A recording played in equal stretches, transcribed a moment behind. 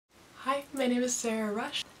Hi, my name is Sarah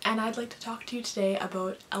Rush, and I'd like to talk to you today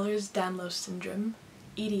about Ehlers-Danlos syndrome,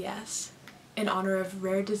 EDS, in honor of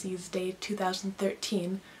Rare Disease Day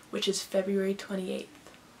 2013, which is February 28th.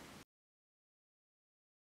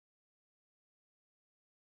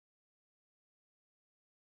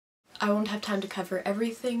 I won't have time to cover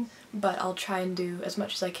everything, but I'll try and do as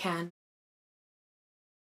much as I can.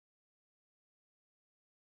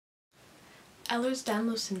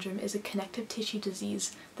 Ehlers-Danlos syndrome is a connective tissue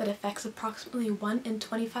disease that affects approximately 1 in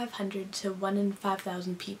 2,500 to 1 in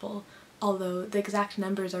 5,000 people, although the exact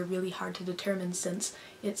numbers are really hard to determine since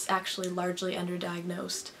it's actually largely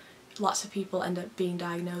underdiagnosed. Lots of people end up being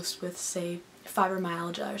diagnosed with, say,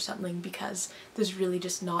 fibromyalgia or something because there's really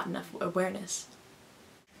just not enough awareness.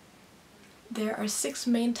 There are 6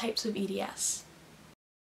 main types of EDS.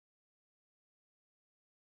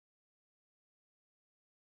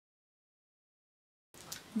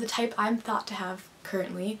 The type I'm thought to have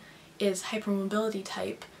currently is hypermobility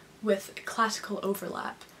type with classical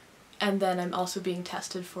overlap, and then I'm also being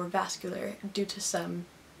tested for vascular due to some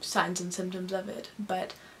signs and symptoms of it,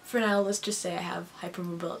 but for now let's just say I have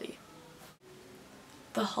hypermobility.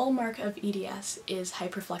 The hallmark of EDS is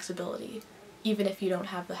hyperflexibility, even if you don't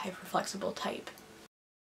have the hyperflexible type.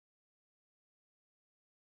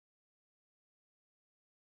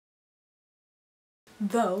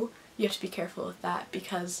 Though, you have to be careful with that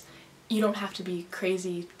because you don't have to be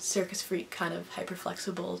crazy circus freak kind of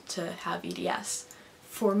hyperflexible to have EDS.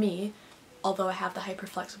 For me, although I have the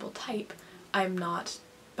hyperflexible type, I'm not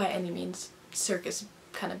by any means circus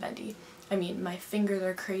kind of bendy. I mean, my fingers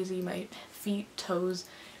are crazy, my feet, toes,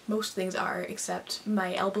 most things are, except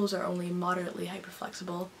my elbows are only moderately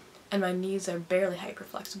hyperflexible and my knees are barely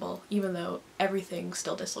hyperflexible, even though everything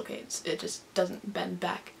still dislocates. It just doesn't bend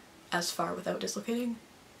back as far without dislocating.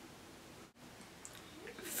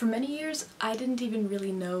 For many years, I didn't even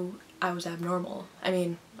really know I was abnormal. I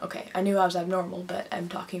mean, okay, I knew I was abnormal, but I'm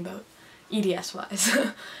talking about EDS-wise.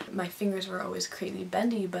 My fingers were always crazy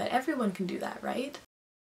bendy, but everyone can do that, right?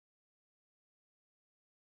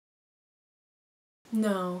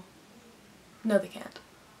 No. No, they can't.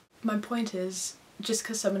 My point is, just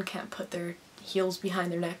because someone can't put their heels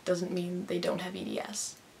behind their neck doesn't mean they don't have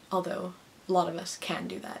EDS. Although, a lot of us can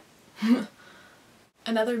do that.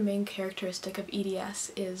 Another main characteristic of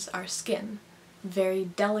EDS is our skin. Very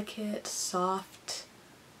delicate, soft,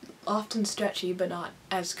 often stretchy, but not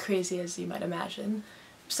as crazy as you might imagine.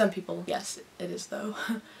 Some people, yes, it is though.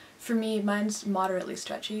 For me, mine's moderately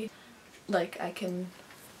stretchy. Like, I can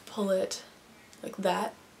pull it like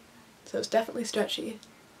that, so it's definitely stretchy.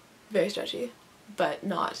 Very stretchy, but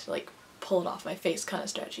not like pull it off my face kind of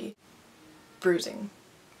stretchy. Bruising.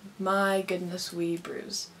 My goodness, we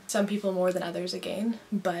bruise. Some people more than others again,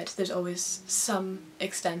 but there's always some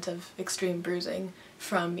extent of extreme bruising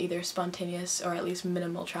from either spontaneous or at least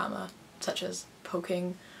minimal trauma, such as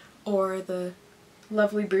poking, or the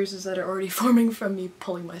lovely bruises that are already forming from me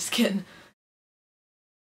pulling my skin.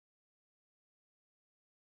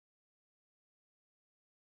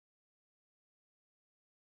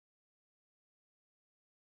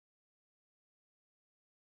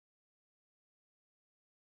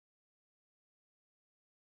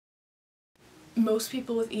 Most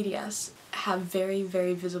people with EDS have very,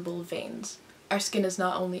 very visible veins. Our skin is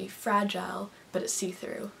not only fragile, but it's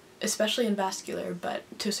see-through, especially in vascular, but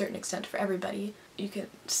to a certain extent for everybody. You can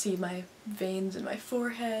see my veins in my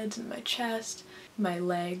forehead, in my chest, my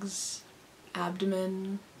legs,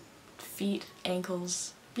 abdomen, feet,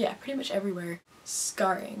 ankles, yeah, pretty much everywhere.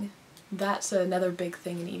 Scarring. That's another big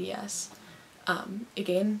thing in EDS.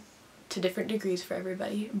 Again, to different degrees for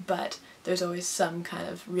everybody, but there's always some kind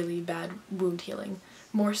of really bad wound healing.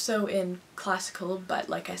 More so in classical, but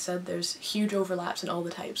like I said, there's huge overlaps in all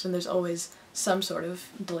the types, and there's always some sort of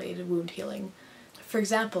delayed wound healing. For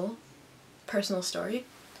example, personal story,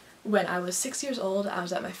 when I was 6 years old, I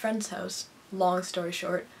was at my friend's house. Long story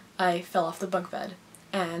short, I fell off the bunk bed,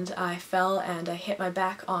 and I fell and I hit my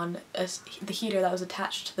back on the heater that was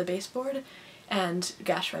attached to the baseboard and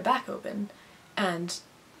gashed my back open. And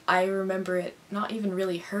I remember it not even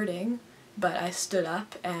really hurting, but I stood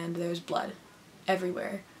up and there's blood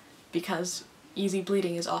everywhere because easy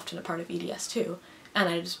bleeding is often a part of EDS too, and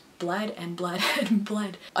I just bled and bled and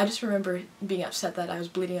bled. I just remember being upset that I was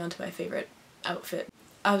bleeding onto my favorite outfit.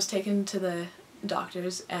 I was taken to the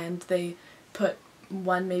doctors and they put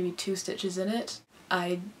 1, maybe 2 stitches in it.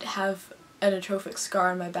 I have an atrophic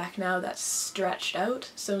scar on my back now that's stretched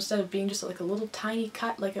out, so instead of being just like a little tiny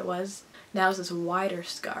cut like it was, now it's this wider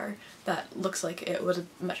scar that looks like it was a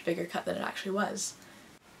much bigger cut than it actually was.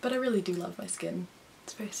 But I really do love my skin.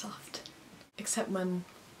 It's very soft. Except when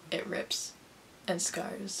it rips and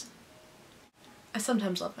scars. I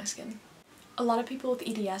sometimes love my skin. A lot of people with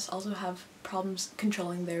EDS also have problems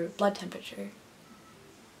controlling their blood temperature.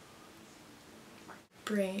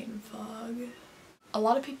 Brain fog. A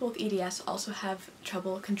lot of people with EDS also have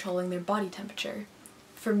trouble controlling their body temperature.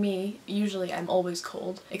 For me, usually I'm always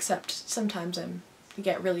cold, except sometimes I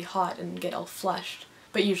get really hot and get all flushed,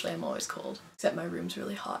 but usually I'm always cold, except my room's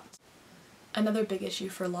really hot. Another big issue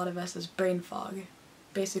for a lot of us is brain fog.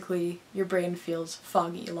 Basically, your brain feels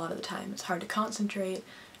foggy a lot of the time. It's hard to concentrate,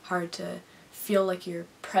 hard to feel like you're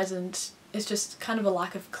present. It's just kind of a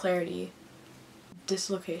lack of clarity.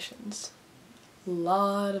 Dislocations. A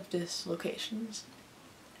lot of dislocations.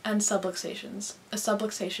 And subluxations. A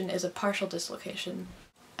subluxation is a partial dislocation.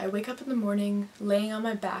 I wake up in the morning laying on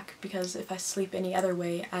my back because if I sleep any other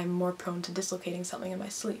way, I'm more prone to dislocating something in my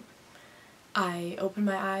sleep. I open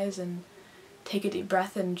my eyes and take a deep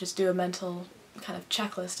breath and just do a mental kind of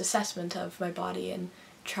checklist assessment of my body and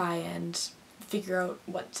try and figure out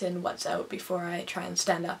what's in, what's out before I try and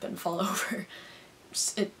stand up and fall over.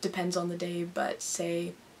 It depends on the day, but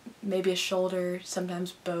say maybe a shoulder,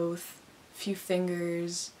 sometimes both, few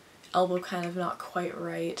fingers, elbow kind of not quite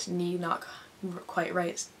right, knee not quite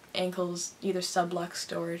right, ankles either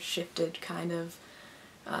subluxed or shifted kind of,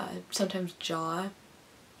 sometimes jaw,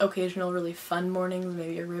 occasional really fun mornings,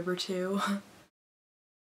 maybe a rib or two.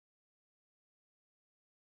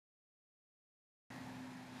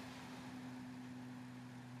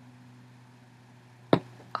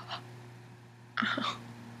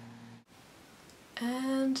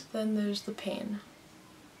 And then there's the pain.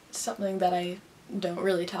 Something that I don't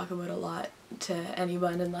really talk about a lot to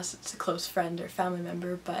anyone unless it's a close friend or family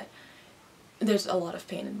member, but there's a lot of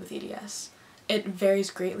pain with EDS. It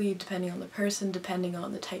varies greatly depending on the person, depending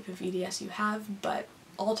on the type of EDS you have, but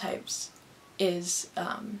all types is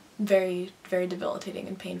very, very debilitating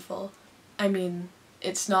and painful. I mean,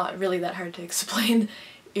 it's not really that hard to explain.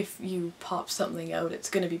 If you pop something out, it's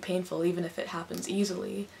going to be painful even if it happens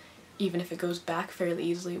easily. Even if it goes back fairly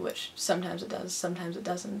easily, which sometimes it does, sometimes it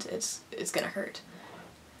doesn't, it's gonna hurt.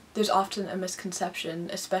 There's often a misconception,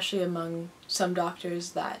 especially among some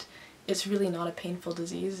doctors, that it's really not a painful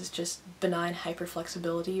disease, it's just benign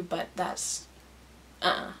hyperflexibility, but that's...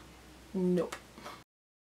 nope.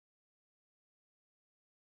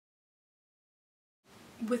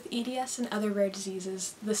 With EDS and other rare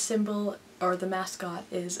diseases, the symbol, or the mascot,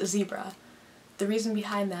 is a zebra. The reason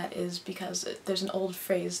behind that is because there's an old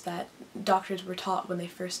phrase that doctors were taught when they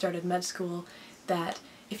first started med school, that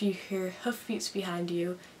if you hear hoofbeats behind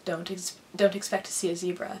you, don't expect to see a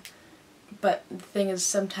zebra. But the thing is,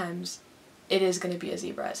 sometimes it is going to be a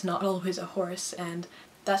zebra. It's not always a horse, and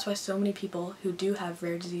that's why so many people who do have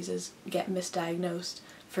rare diseases get misdiagnosed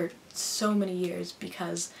for so many years,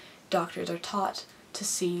 because doctors are taught to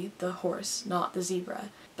see the horse, not the zebra.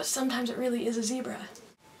 But sometimes it really is a zebra.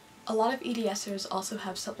 A lot of EDSers also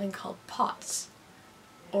have something called POTS,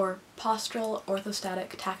 or postural orthostatic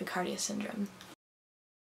tachycardia syndrome.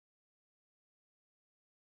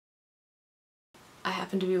 I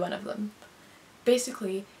happen to be one of them.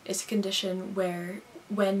 Basically, it's a condition where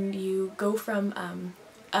when you go from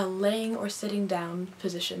a laying or sitting down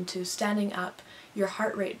position to standing up, your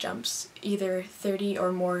heart rate jumps either 30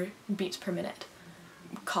 or more beats per minute,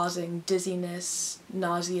 causing dizziness,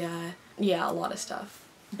 nausea, yeah, a lot of stuff.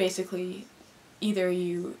 Basically, either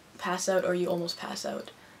you pass out or you almost pass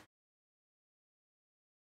out.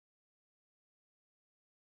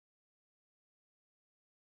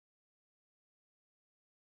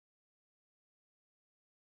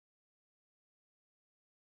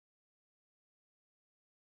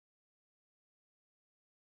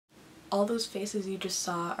 All those faces you just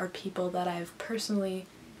saw are people that I've personally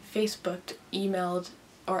Facebooked, emailed,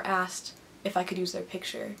 or asked if I could use their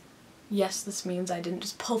picture. Yes, this means I didn't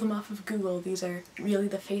just pull them off of Google. These are really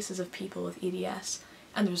the faces of people with EDS,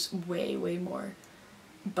 and there's way, way more.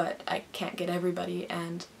 But I can't get everybody,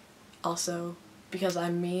 and also, because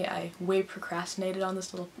I'm me, I way procrastinated on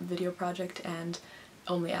this little video project and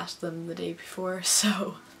only asked them the day before,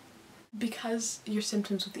 so... Because your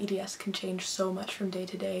symptoms with EDS can change so much from day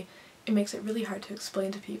to day, it makes it really hard to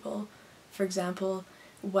explain to people. For example,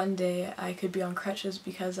 one day I could be on crutches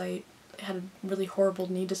because I had a really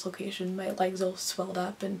horrible knee dislocation, my legs all swelled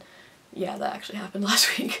up, and yeah, that actually happened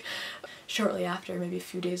last week. Shortly after, maybe a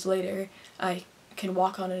few days later, I can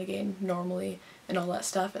walk on it again normally and all that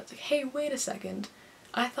stuff, and it's like, hey, wait a second,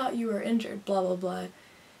 I thought you were injured, blah blah blah.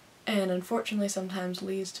 And unfortunately sometimes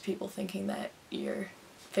leads to people thinking that you're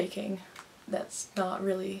faking. That's not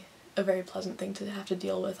really a very pleasant thing to have to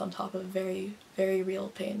deal with on top of very, very real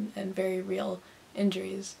pain and very real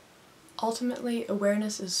injuries. Ultimately,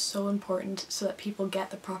 awareness is so important so that people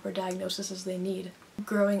get the proper diagnosis as they need.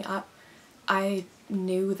 Growing up, I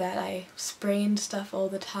knew that I sprained stuff all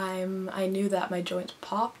the time. I knew that my joints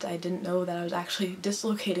popped. I didn't know that I was actually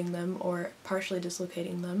dislocating them or partially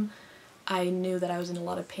dislocating them. I knew that I was in a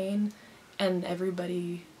lot of pain, and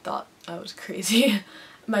everybody thought I was crazy.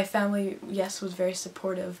 My family, yes, was very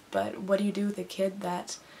supportive, but what do you do with a kid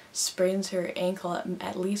that sprains her ankle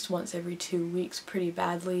at least once every 2 weeks pretty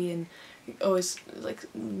badly, and always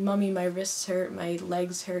like, "Mummy, my wrists hurt, my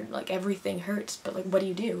legs hurt, like everything hurts," but like, what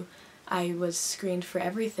do? I was screened for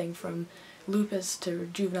everything from lupus to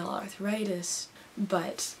juvenile arthritis,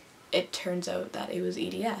 but it turns out that it was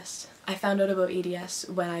EDS. I found out about EDS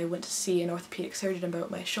when I went to see an orthopedic surgeon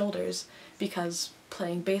about my shoulders, because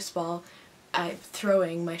playing baseball,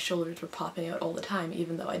 throwing, my shoulders were popping out all the time,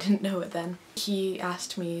 even though I didn't know it then. He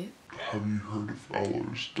asked me, "Have you heard of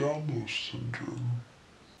Ehlers-Danlos syndrome?"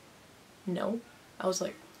 No. I was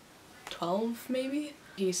like 12 maybe?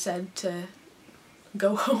 He said to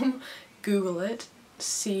go home, Google it,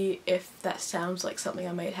 see if that sounds like something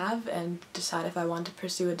I might have, and decide if I want to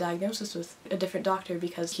pursue a diagnosis with a different doctor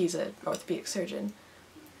because he's an orthopedic surgeon.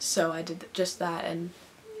 So I did just that, and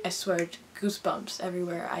I swear, goosebumps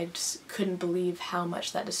everywhere. I just couldn't believe how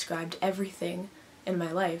much that described everything in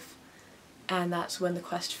my life. And that's when the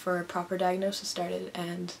quest for a proper diagnosis started,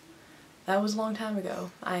 and that was a long time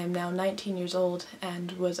ago. I am now 19 years old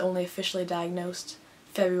and was only officially diagnosed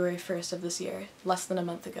February 1st of this year, less than a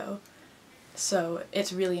month ago. So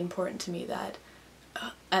it's really important to me that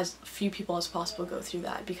as few people as possible go through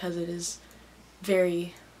that, because it is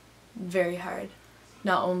very, very hard.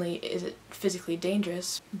 Not only is it physically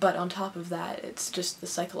dangerous, but on top of that, it's just the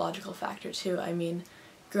psychological factor too. I mean,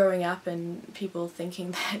 growing up and people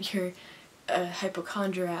thinking that you're a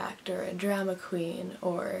hypochondriac or a drama queen,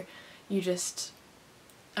 or you just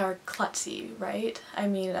are klutzy, right? I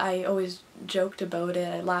mean, I always joked about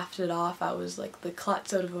it, I laughed it off, I was like the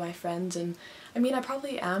klutz out of my friends, and I mean, I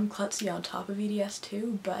probably am klutzy on top of EDS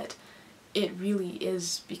too, but it really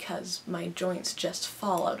is because my joints just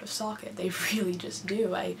fall out of socket. They really just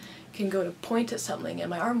do. I can go to point at something and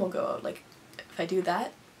my arm will go out. Like, if I do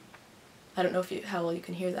that, I don't know how well you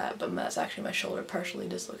can hear that, but that's actually my shoulder partially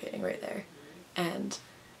dislocating right there. And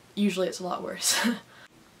usually it's a lot worse.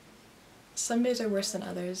 Some days are worse than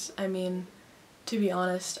others. I mean, to be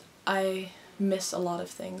honest, I miss a lot of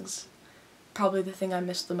things. Probably the thing I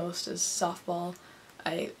miss the most is softball.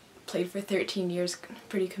 I played for 13 years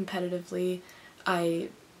pretty competitively. I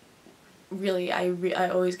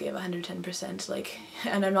always gave 110%, like,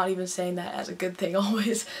 and I'm not even saying that as a good thing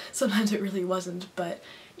always. Sometimes it really wasn't, but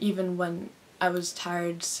even when I was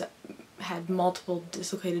tired, had multiple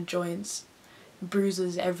dislocated joints,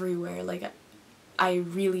 bruises everywhere, like, I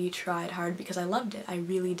really tried hard because I loved it. I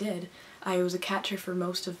really did. I was a catcher for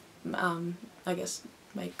most of, I guess,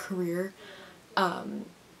 my career.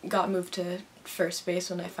 Got moved to first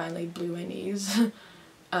base when I finally blew my knees,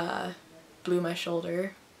 blew my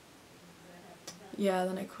shoulder. Yeah,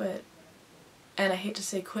 then I quit. And I hate to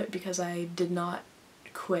say quit because I did not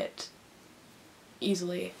quit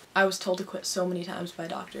easily. I was told to quit so many times by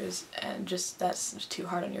doctors, and just, that's too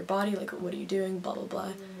hard on your body, like, what are you doing, blah blah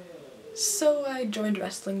blah. So I joined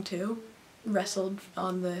wrestling too. Wrestled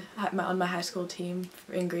on my high school team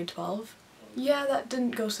in grade 12. Yeah, that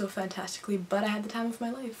didn't go so fantastically, but I had the time of my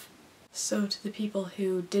life. So to the people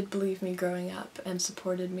who did believe me growing up and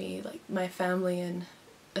supported me, like my family and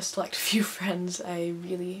a select few friends, I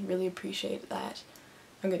really, really appreciate that.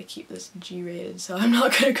 I'm gonna keep this G-rated, so I'm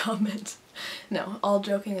not gonna comment. No, all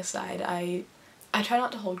joking aside, I try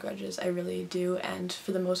not to hold grudges, I really do, and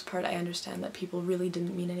for the most part I understand that people really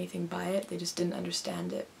didn't mean anything by it, they just didn't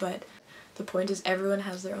understand it, but the point is everyone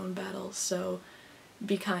has their own battles, so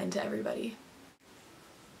be kind to everybody.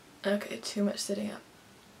 Okay, too much sitting up.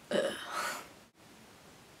 Ugh.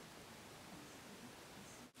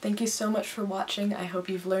 Thank you so much for watching. I hope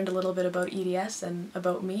you've learned a little bit about EDS and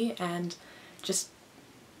about me, and just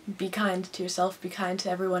be kind to yourself, be kind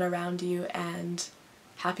to everyone around you, and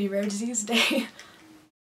happy Rare Disease Day!